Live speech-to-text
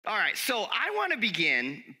All right, so I want to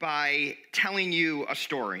begin by telling you a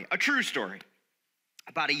story, a true story,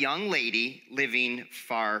 about a young lady living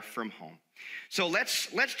far from home. So let's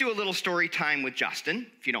do a little story time with Justin,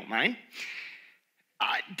 if you don't mind.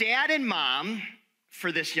 Dad and mom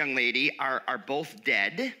for this young lady are both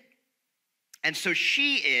dead, and so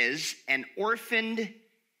she is an orphaned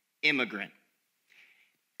immigrant.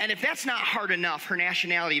 And if that's not hard enough, her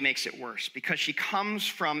nationality makes it worse because she comes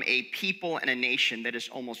from a people and a nation that is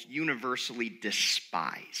almost universally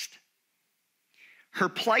despised. Her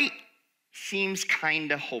plight seems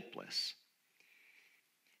kind of hopeless.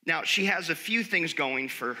 Now, she has a few things going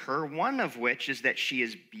for her, one of which is that she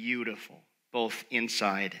is beautiful, both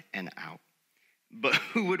inside and out. But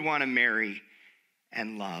who would want to marry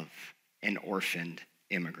and love an orphaned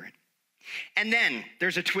immigrant? And then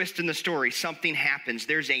there's a twist in the story. Something happens.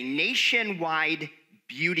 There's a nationwide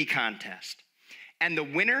beauty contest, and the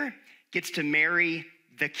winner gets to marry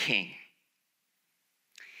the king.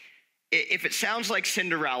 If it sounds like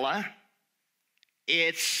Cinderella,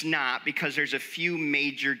 it's not, because there's a few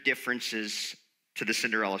major differences to the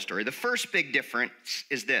Cinderella story. The first big difference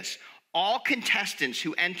is this: all contestants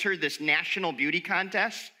who enter this national beauty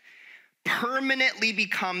contest permanently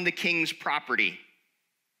become the king's property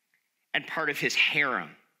and part of his harem.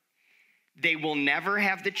 They will never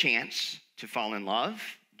have the chance to fall in love,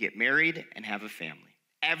 get married, and have a family.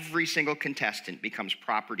 Every single contestant becomes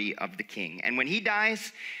property of the king. And when he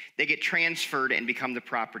dies, they get transferred and become the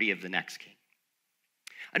property of the next king.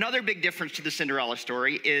 Another big difference to the Cinderella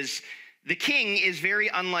story is the king is very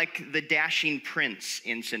unlike the dashing prince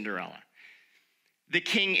in Cinderella. The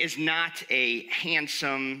king is not a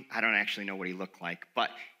handsome, I don't actually know what he looked like, but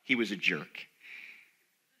he was a jerk.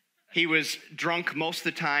 He was drunk most of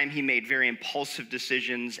the time. He made very impulsive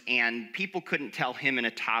decisions, and people couldn't tell him and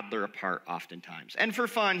a toddler apart oftentimes. And for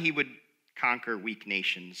fun, he would conquer weak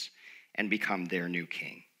nations and become their new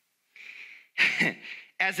king.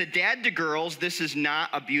 As a dad to girls, this is not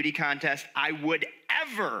a beauty contest I would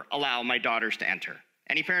ever allow my daughters to enter.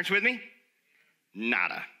 Any parents with me?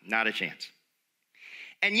 Nada, not a chance.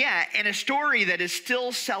 And yet, in a story that is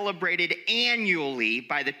still celebrated annually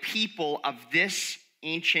by the people of this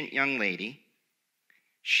ancient young lady,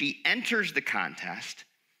 she enters the contest,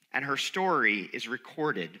 and her story is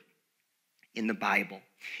recorded in the Bible.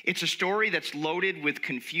 It's a story that's loaded with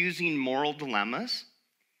confusing moral dilemmas,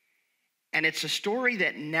 and it's a story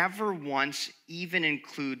that never once even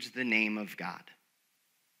includes the name of God.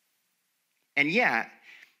 And yet,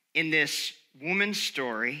 in this woman's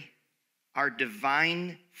story are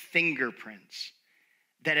divine fingerprints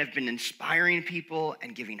that have been inspiring people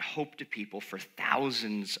and giving hope to people for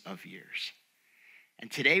thousands of years.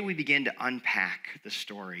 And today we begin to unpack the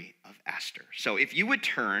story of Esther. So if you would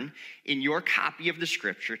turn in your copy of the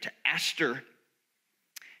scripture to Esther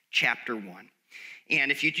chapter 1.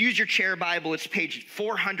 And if you'd use your chair Bible, it's page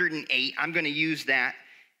 408. I'm going to use that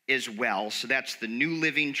as well. So that's the New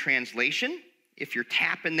Living Translation. If you're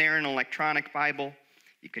tapping there in an electronic Bible,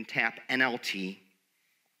 you can tap NLT.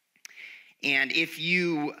 And if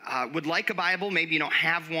you would like a Bible, maybe you don't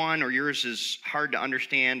have one or yours is hard to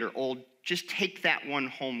understand or old, just take that one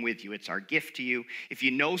home with you. It's our gift to you. If you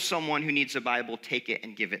know someone who needs a Bible, take it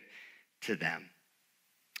and give it to them.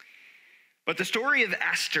 But the story of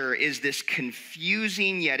Esther is this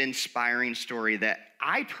confusing yet inspiring story that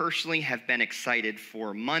I personally have been excited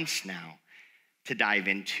for months now to dive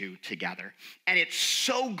into together. And it's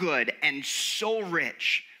so good and so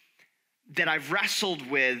rich that I've wrestled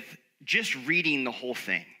with just reading the whole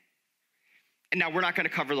thing. And now we're not going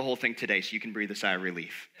to cover the whole thing today, so you can breathe a sigh of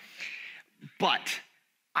relief. But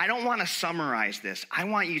I don't want to summarize this. I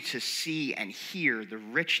want you to see and hear the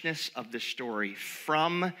richness of the story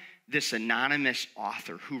from this anonymous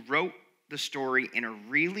author who wrote the story in a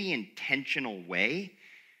really intentional way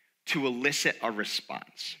to elicit a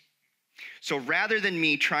response. So rather than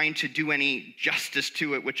me trying to do any justice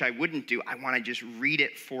to it, which I wouldn't do, I want to just read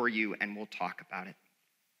it for you and we'll talk about it.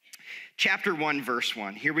 Chapter 1, verse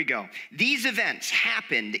 1. Here we go. These events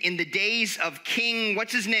happened in the days of King,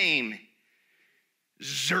 what's his name?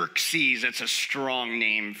 Xerxes. That's a strong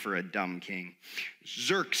name for a dumb king.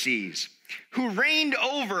 Xerxes, who reigned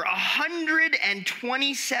over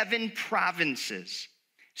 127 provinces,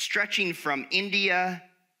 stretching from India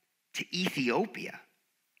to Ethiopia.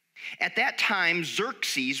 At that time,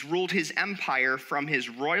 Xerxes ruled his empire from his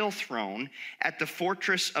royal throne at the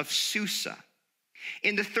fortress of Susa.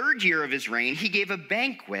 In the 3rd year of his reign, he gave a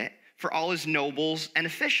banquet for all his nobles and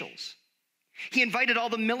officials. He invited all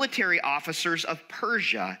the military officers of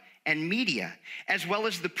Persia and Media, as well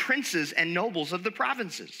as the princes and nobles of the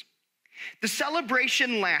provinces. The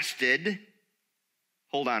celebration lasted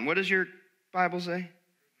Hold on, what does your Bible say?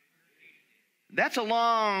 That's a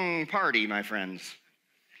long party, my friends.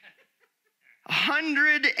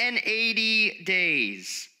 180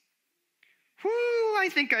 days. Whew, I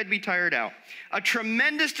think I'd be tired out. A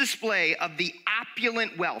tremendous display of the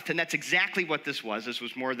opulent wealth, and that's exactly what this was. This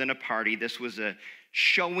was more than a party. This was a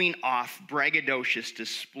showing off, braggadocious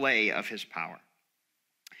display of his power.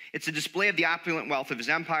 It's a display of the opulent wealth of his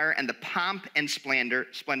empire and the pomp and splendor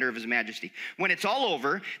of his majesty. When it's all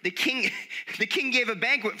over, the king gave a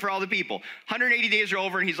banquet for all the people. 180 days are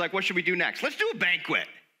over, and he's like, what should we do next? Let's do a banquet.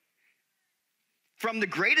 From the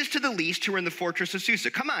greatest to the least who were in the fortress of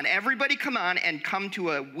Susa. Come on, everybody come on and come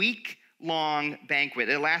to a week-long banquet.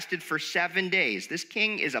 It lasted for 7 days. This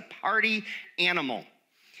king is a party animal.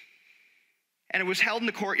 And it was held in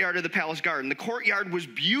the courtyard of the palace garden. The courtyard was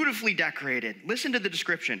beautifully decorated. Listen to the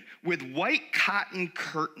description. With white cotton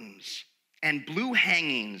curtains and blue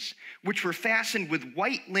hangings, which were fastened with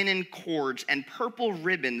white linen cords and purple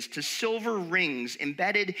ribbons to silver rings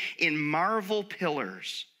embedded in marble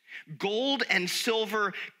pillars. Gold and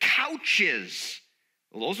silver couches,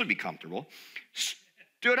 well, those would be comfortable,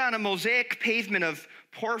 stood on a mosaic pavement of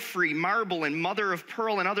porphyry, marble, and mother of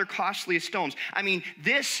pearl and other costly stones. I mean,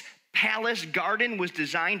 this palace garden was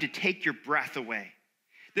designed to take your breath away.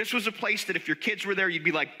 This was a place that if your kids were there, you'd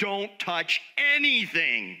be like, don't touch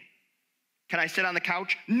anything. Can I sit on the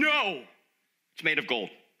couch? No. It's made of gold.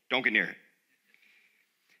 Don't get near it.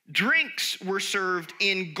 Drinks were served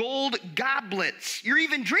in gold goblets. You're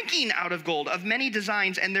even drinking out of gold of many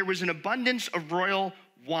designs, and there was an abundance of royal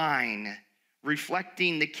wine,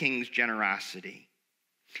 reflecting the king's generosity.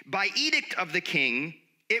 By edict of the king,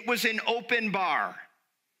 it was an open bar.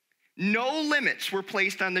 No limits were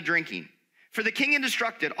placed on the drinking, for the king had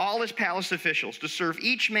instructed all his palace officials to serve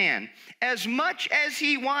each man as much as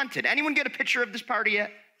he wanted. Anyone get a picture of this party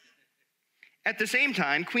yet? At the same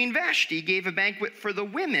time, Queen Vashti gave a banquet for the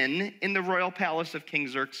women in the royal palace of King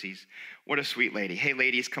Xerxes. What a sweet lady. Hey,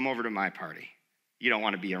 ladies, come over to my party. You don't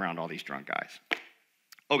want to be around all these drunk guys.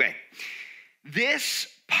 Okay, this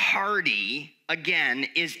party, again,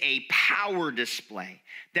 is a power display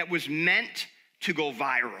that was meant to go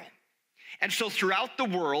viral. And so throughout the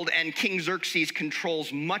world, and King Xerxes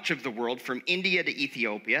controls much of the world from India to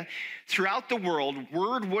Ethiopia, throughout the world,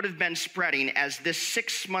 word would have been spreading as this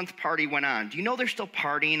 6-month party went on. Do you know they're still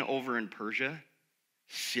partying over in Persia?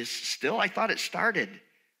 Still? I thought it started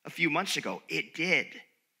a few months ago. It did.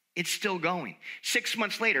 It's still going. 6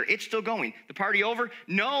 months later, it's still going. The party over?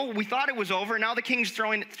 No, we thought it was over. Now the king's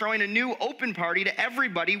throwing a new open party to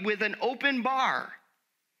everybody with an open bar.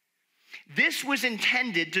 This was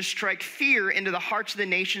intended to strike fear into the hearts of the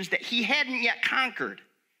nations that he hadn't yet conquered.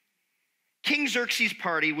 King Xerxes'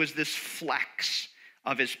 party was this flex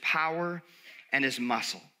of his power and his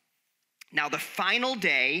muscle. Now, the final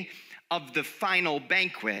day of the final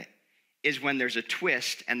banquet is when there's a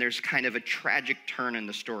twist and there's kind of a tragic turn in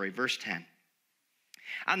the story. Verse 10.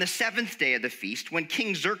 On the 7th day of the feast, when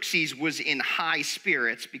King Xerxes was in high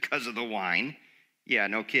spirits because of the wine, yeah,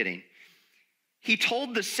 no kidding, he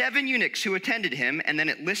told the 7 eunuchs who attended him, and then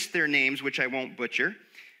it lists their names, which I won't butcher,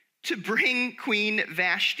 to bring Queen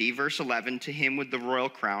Vashti, verse 11, to him with the royal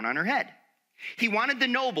crown on her head. He wanted the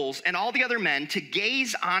nobles and all the other men to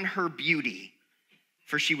gaze on her beauty,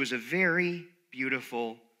 for she was a very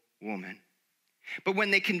beautiful woman. But when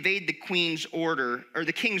they conveyed the king's order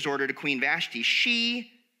to Queen Vashti, she,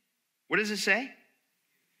 what does it say?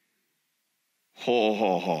 Ho,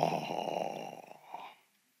 ho, ho, ho.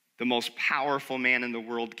 The most powerful man in the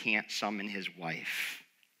world can't summon his wife.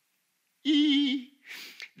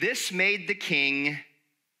 This made the king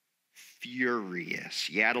furious.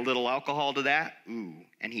 You add a little alcohol to that,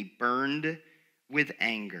 and he burned with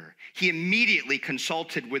anger. He immediately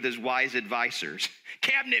consulted with his wise advisors.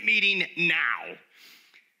 Cabinet meeting now.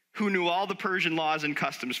 Who knew all the Persian laws and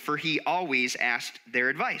customs, for he always asked their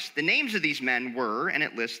advice. The names of these men were, and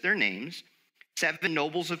it lists their names, 7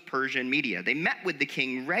 nobles of Persia and Media. They met with the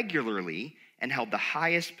king regularly and held the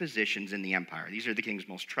highest positions in the empire. These are the king's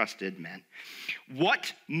most trusted men.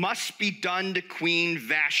 What must be done to Queen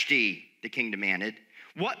Vashti? The king demanded.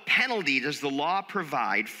 What penalty does the law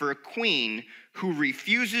provide for a queen who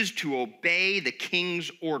refuses to obey the king's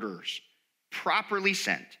orders, properly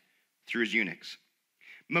sent through his eunuchs?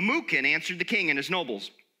 Memucan answered the king and his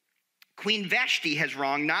nobles. Queen Vashti has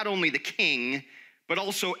wronged not only the king, but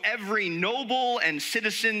also every noble and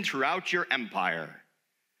citizen throughout your empire.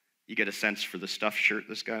 You get a sense for the stuffed shirt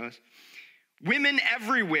this guy was? Women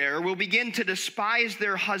everywhere will begin to despise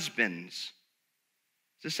their husbands.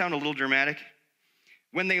 Does this sound a little dramatic?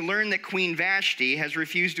 When they learn that Queen Vashti has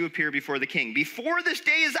refused to appear before the king. Before this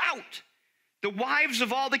day is out, The wives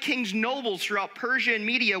of all the king's nobles throughout Persia and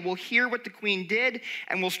Media will hear what the queen did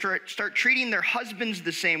and will start treating their husbands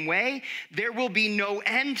the same way. There will be no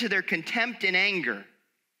end to their contempt and anger.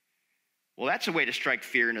 Well, that's a way to strike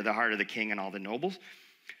fear into the heart of the king and all the nobles.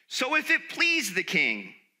 So if it please the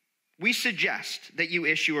king, we suggest that you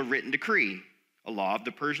issue a written decree, a law of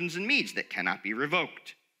the Persians and Medes that cannot be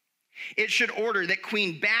revoked. It should order that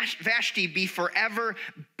Queen Vashti be forever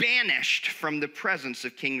banished from the presence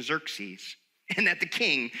of King Xerxes, and that the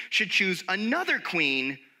king should choose another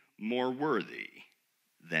queen more worthy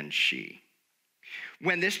than she.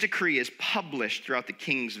 When this decree is published throughout the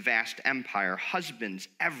king's vast empire, husbands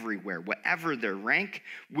everywhere, whatever their rank,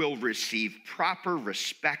 will receive proper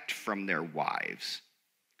respect from their wives.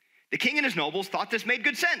 The king and his nobles thought this made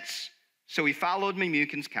good sense, so he followed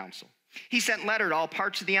Memucan's counsel. He sent letter to all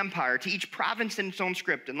parts of the empire, to each province in its own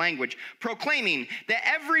script and language, proclaiming that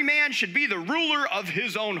every man should be the ruler of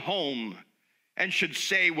his own home and should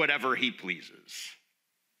say whatever he pleases.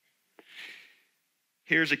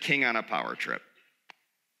 Here's a king on a power trip.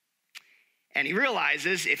 And he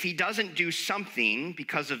realizes if he doesn't do something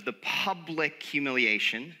because of the public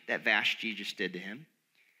humiliation that Vashti just did to him,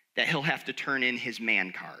 that he'll have to turn in his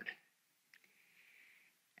man card.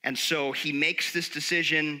 And so he makes this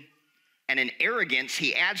decision, and in arrogance,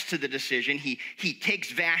 he adds to the decision. He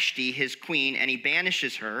takes Vashti, his queen, and he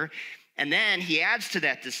banishes her. And then he adds to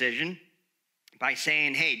that decision by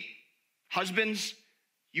saying, hey, husbands,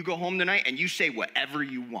 you go home tonight and you say whatever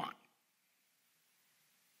you want.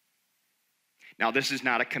 Now, this is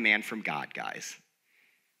not a command from God, guys.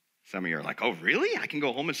 Some of you are like, oh, really? I can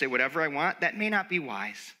go home and say whatever I want? That may not be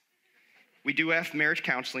wise. We do have marriage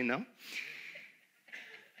counseling, though.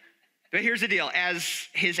 But here's the deal. As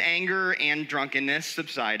his anger and drunkenness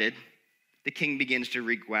subsided, the king begins to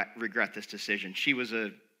regret this decision. She was a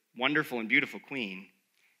wonderful and beautiful queen,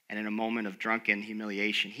 and in a moment of drunken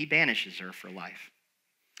humiliation, he banishes her for life.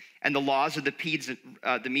 And the laws of the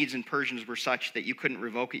Medes and Persians were such that you couldn't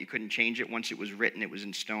revoke it, you couldn't change it. Once it was written, it was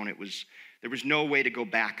in stone. There was no way to go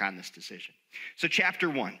back on this decision. So chapter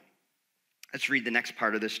 1. Let's read the next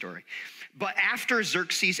part of this story. But after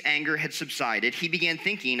Xerxes' anger had subsided, he began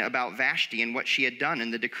thinking about Vashti and what she had done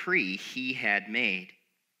in the decree he had made.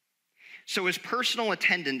 So his personal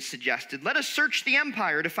attendants suggested, let us search the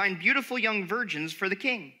empire to find beautiful young virgins for the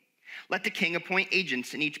king. Let the king appoint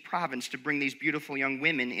agents in each province to bring these beautiful young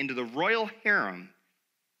women into the royal harem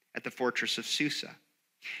at the fortress of Susa.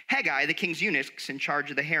 Haggai, the king's eunuchs in charge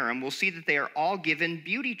of the harem, will see that they are all given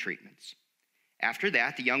beauty treatments. After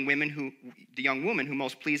that, the young woman who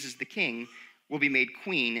most pleases the king will be made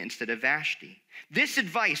queen instead of Vashti. This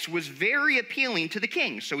advice was very appealing to the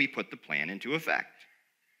king, so he put the plan into effect.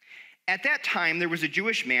 At that time, there was a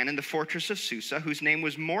Jewish man in the fortress of Susa whose name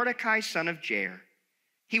was Mordecai, son of Jair.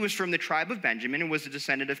 He was from the tribe of Benjamin and was a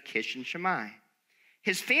descendant of Kish and Shammai.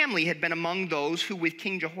 His family had been among those who, with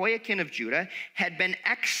King Jehoiakim of Judah, had been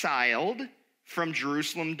exiled from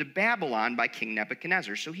Jerusalem to Babylon by King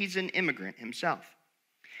Nebuchadnezzar. So he's an immigrant himself.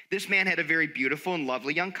 This man had a very beautiful and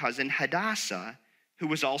lovely young cousin, Hadassah, who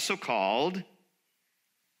was also called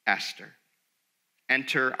Esther.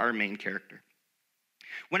 Enter our main character.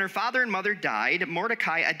 When her father and mother died,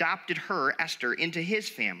 Mordecai adopted her, Esther, into his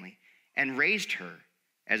family and raised her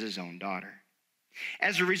as his own daughter.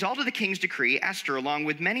 As a result of the king's decree, Esther, along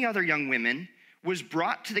with many other young women, was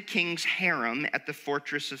brought to the king's harem at the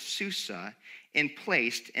fortress of Susa and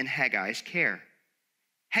placed in Haggai's care.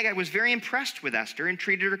 Haggai was very impressed with Esther and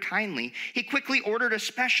treated her kindly. He quickly ordered a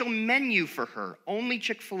special menu for her, only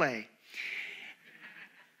Chick-fil-A,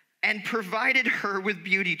 and provided her with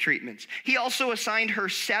beauty treatments. He also assigned her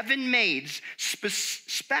 7 maids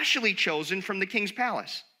specially chosen from the king's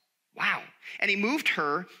palace. Wow. And he moved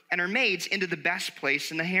her and her maids into the best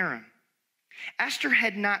place in the harem. Esther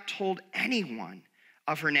had not told anyone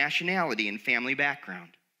of her nationality and family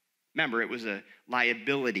background. Remember, it was a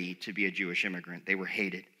liability to be a Jewish immigrant. They were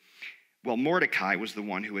hated. Well, Mordecai was the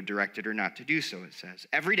one who had directed her not to do so, it says.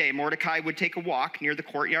 Every day, Mordecai would take a walk near the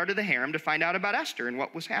courtyard of the harem to find out about Esther and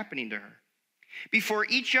what was happening to her. Before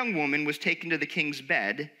each young woman was taken to the king's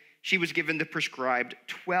bed, she was given the prescribed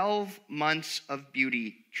 12 months of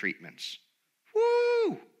beauty treatments.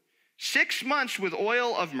 Woo! 6 months with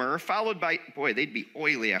oil of myrrh, followed by, boy, they'd be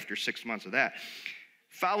oily after 6 months of that,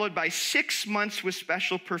 followed by 6 months with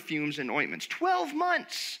special perfumes and ointments. 12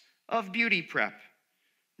 months of beauty prep.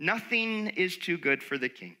 Nothing is too good for the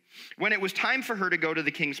king. When it was time for her to go to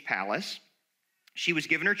the king's palace, she was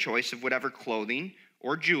given her choice of whatever clothing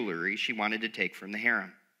or jewelry she wanted to take from the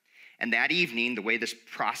harem. And that evening, the way this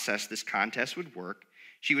contest would work,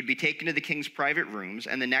 She would be taken to the king's private rooms,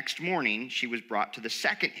 and the next morning she was brought to the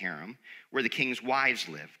second harem where the king's wives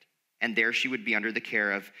lived. And there she would be under the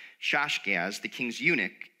care of Shashgaz, the king's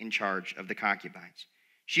eunuch, in charge of the concubines.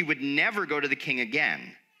 She would never go to the king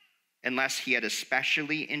again unless he had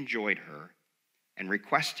especially enjoyed her and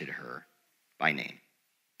requested her by name.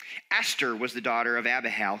 Esther was the daughter of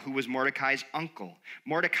Abihail, who was Mordecai's uncle.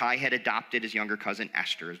 Mordecai had adopted his younger cousin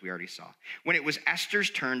Esther, as we already saw. When it was Esther's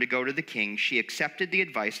turn to go to the king, she accepted the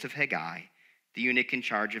advice of Hegai, the eunuch in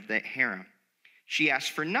charge of the harem. She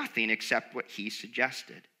asked for nothing except what he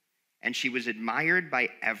suggested, and she was admired by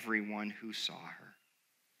everyone who saw her.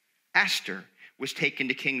 Esther was taken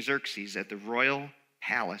to King Xerxes at the royal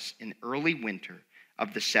palace in early winter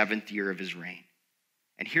of the 7th year of his reign.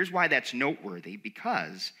 And here's why that's noteworthy,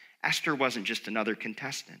 because Esther wasn't just another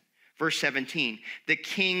contestant. Verse 17, the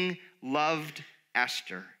king loved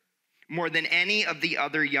Esther more than any of the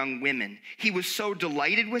other young women. He was so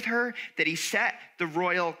delighted with her that he set the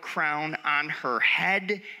royal crown on her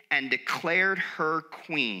head and declared her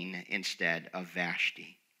queen instead of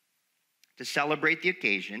Vashti. To celebrate the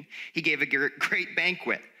occasion, he gave a great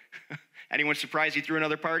banquet. Anyone surprised he threw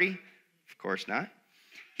another party? Of course not.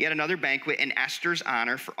 He had another banquet in Esther's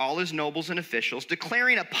honor for all his nobles and officials,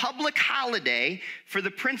 declaring a public holiday for the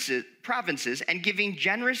provinces and giving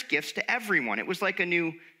generous gifts to everyone. It was like a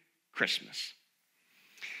new Christmas.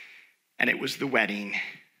 And it was the wedding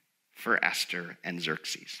for Esther and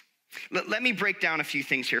Xerxes. Let me break down a few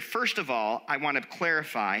things here. First of all, I want to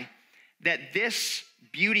clarify that this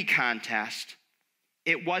beauty contest,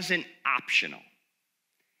 it wasn't optional.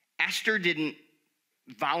 Esther didn't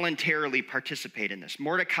voluntarily participate in this.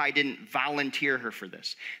 Mordecai didn't volunteer her for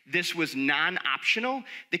this. This was non-optional.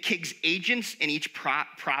 The king's agents in each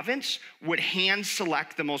province would hand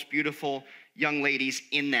select the most beautiful young ladies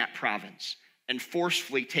in that province and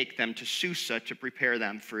forcefully take them to Susa to prepare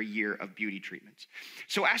them for a year of beauty treatments.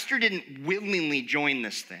 So Esther didn't willingly join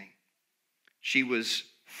this thing. She was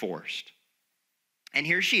forced. And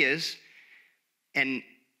here she is, an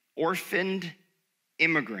orphaned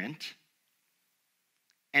immigrant,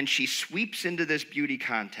 and she sweeps into this beauty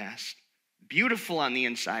contest, beautiful on the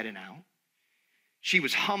inside and out. She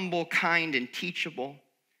was humble, kind, and teachable.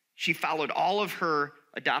 She followed all of her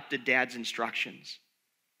adopted dad's instructions.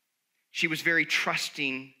 She was very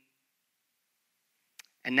trusting.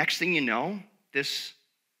 And next thing you know, this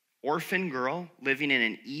orphan girl living in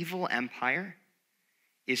an evil empire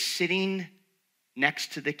is sitting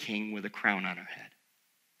next to the king with a crown on her head.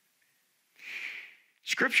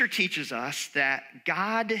 Scripture teaches us that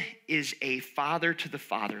God is a father to the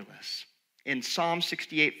fatherless. In Psalm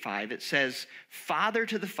 68:5, it says, "Father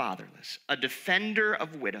to the fatherless, a defender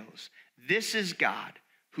of widows. This is God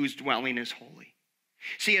whose dwelling is holy."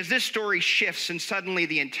 See, as this story shifts and suddenly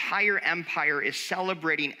the entire empire is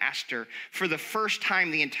celebrating Esther, for the first time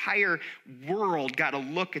the entire world got a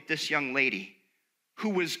look at this young lady who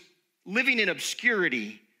was living in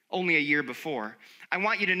obscurity only a year before. I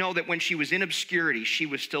want you to know that when she was in obscurity, she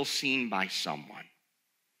was still seen by someone.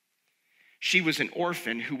 She was an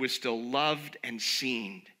orphan who was still loved and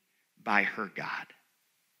seen by her God.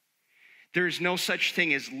 There is no such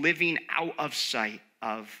thing as living out of sight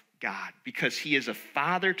of God, because he is a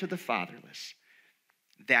father to the fatherless.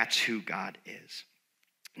 That's who God is.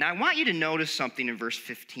 Now, I want you to notice something in verse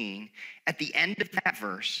 15. At the end of that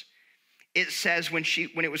verse, it says when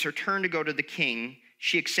it was her turn to go to the king,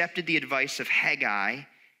 she accepted the advice of Hegai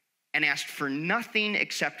and asked for nothing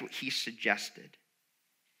except what he suggested.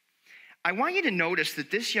 I want you to notice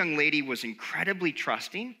that this young lady was incredibly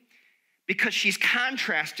trusting, because she's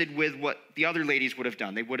contrasted with what the other ladies would have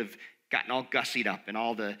done. They would have gotten all gussied up in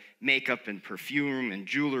all the makeup and perfume and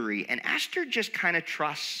jewelry. And Esther just kind of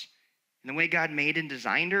trusts in the way God made and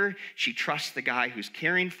designed her. She trusts the guy who's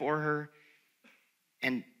caring for her.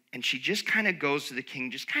 And she just kind of goes to the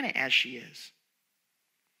king just kind of as she is.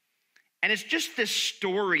 And it's just this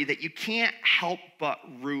story that you can't help but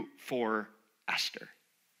root for Esther.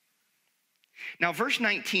 Now, verse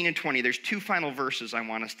 19 and 20, there's two final verses I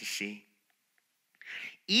want us to see.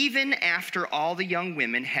 Even after all the young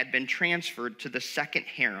women had been transferred to the second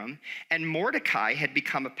harem and Mordecai had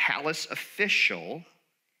become a palace official,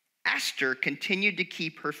 Esther continued to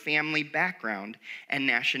keep her family background and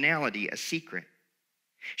nationality a secret.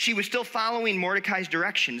 She was still following Mordecai's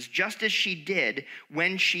directions, just as she did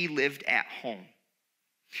when she lived at home.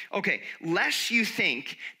 Okay, lest you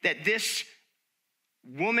think that this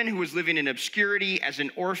woman who was living in obscurity as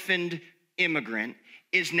an orphaned immigrant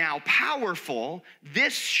is now powerful,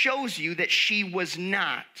 this shows you that she was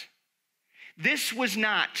not. This was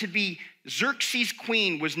not, to be Xerxes'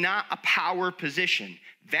 queen was not a power position.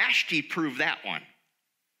 Vashti proved that one.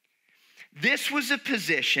 This was a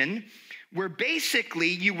position where basically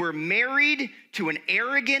you were married to an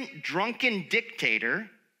arrogant, drunken dictator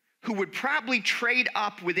who would probably trade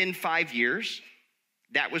up within 5 years.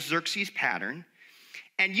 That was Xerxes' pattern.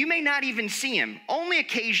 And you may not even see him, only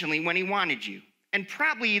occasionally when he wanted you, and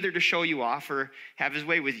probably either to show you off or have his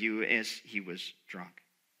way with you as he was drunk.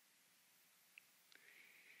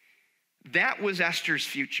 That was Esther's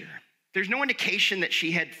future. There's no indication that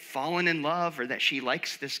she had fallen in love or that she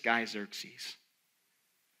likes this guy Xerxes.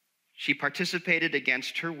 She participated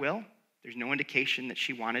against her will. There's no indication that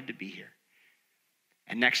she wanted to be here.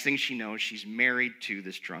 And next thing she knows, she's married to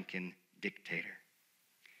this drunken dictator.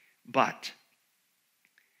 But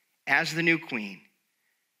as the new queen,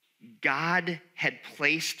 God had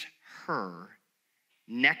placed her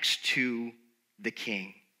next to the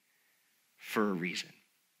king for a reason.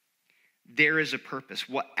 There is a purpose.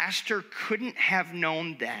 What Esther couldn't have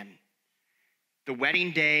known then, the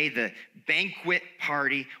wedding day, the banquet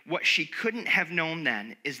party, what she couldn't have known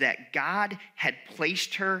then is that God had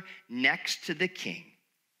placed her next to the king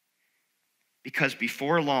because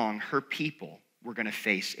before long, her people were going to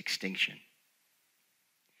face extinction.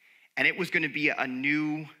 And it was going to be a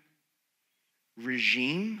new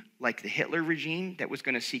regime, like the Hitler regime, that was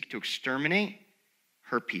going to seek to exterminate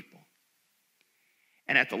her people.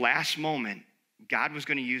 And at the last moment, God was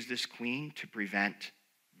going to use this queen to prevent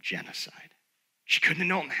genocide. She couldn't have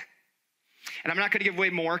known that. And I'm not going to give away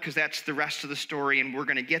more because that's the rest of the story and we're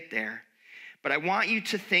going to get there. But I want you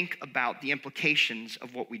to think about the implications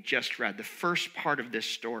of what we just read, the first part of this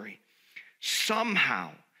story.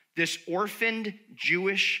 Somehow, this orphaned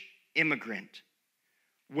Jewish immigrant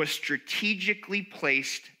was strategically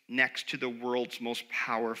placed next to the world's most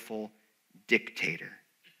powerful dictator.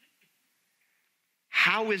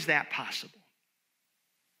 How is that possible?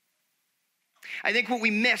 I think what we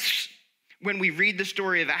miss when we read the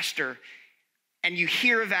story of Esther, and you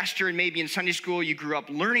hear of Esther, and maybe in Sunday school you grew up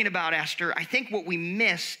learning about Esther, I think what we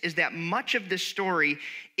miss is that much of this story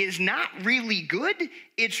is not really good,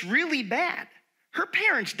 it's really bad. Her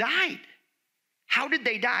parents died. How did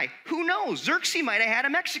they die? Who knows? Xerxes might have had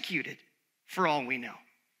them executed, for all we know.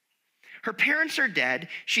 Her parents are dead.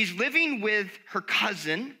 She's living with her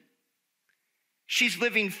cousin. She's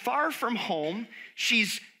living far from home.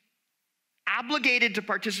 She's obligated to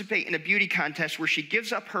participate in a beauty contest where she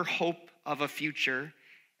gives up her hope of a future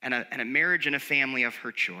and a marriage and a family of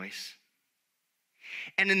her choice.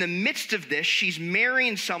 And in the midst of this, she's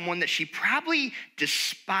marrying someone that she probably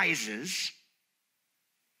despises.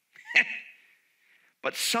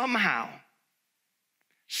 But somehow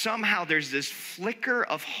there's this flicker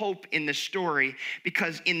of hope in the story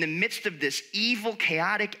because in the midst of this evil,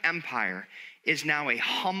 chaotic empire is now a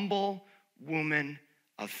humble woman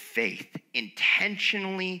of faith,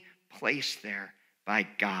 intentionally placed there by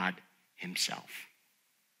God himself.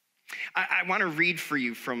 I want to read for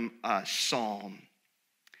you from Psalm.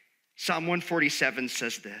 Psalm 147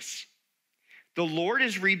 says this: "The Lord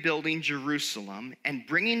is rebuilding Jerusalem and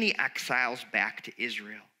bringing the exiles back to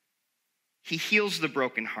Israel. He heals the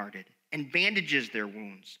brokenhearted and bandages their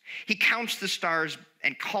wounds. He counts the stars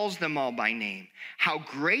and calls them all by name. How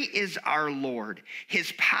great is our Lord!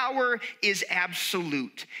 His power is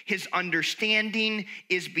absolute. His understanding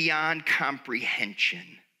is beyond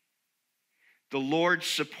comprehension. The Lord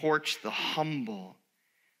supports the humble,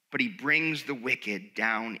 but he brings the wicked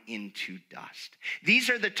down into dust." These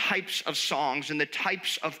are the types of songs and the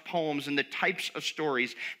types of poems and the types of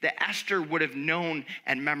stories that Esther would have known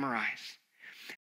and memorized.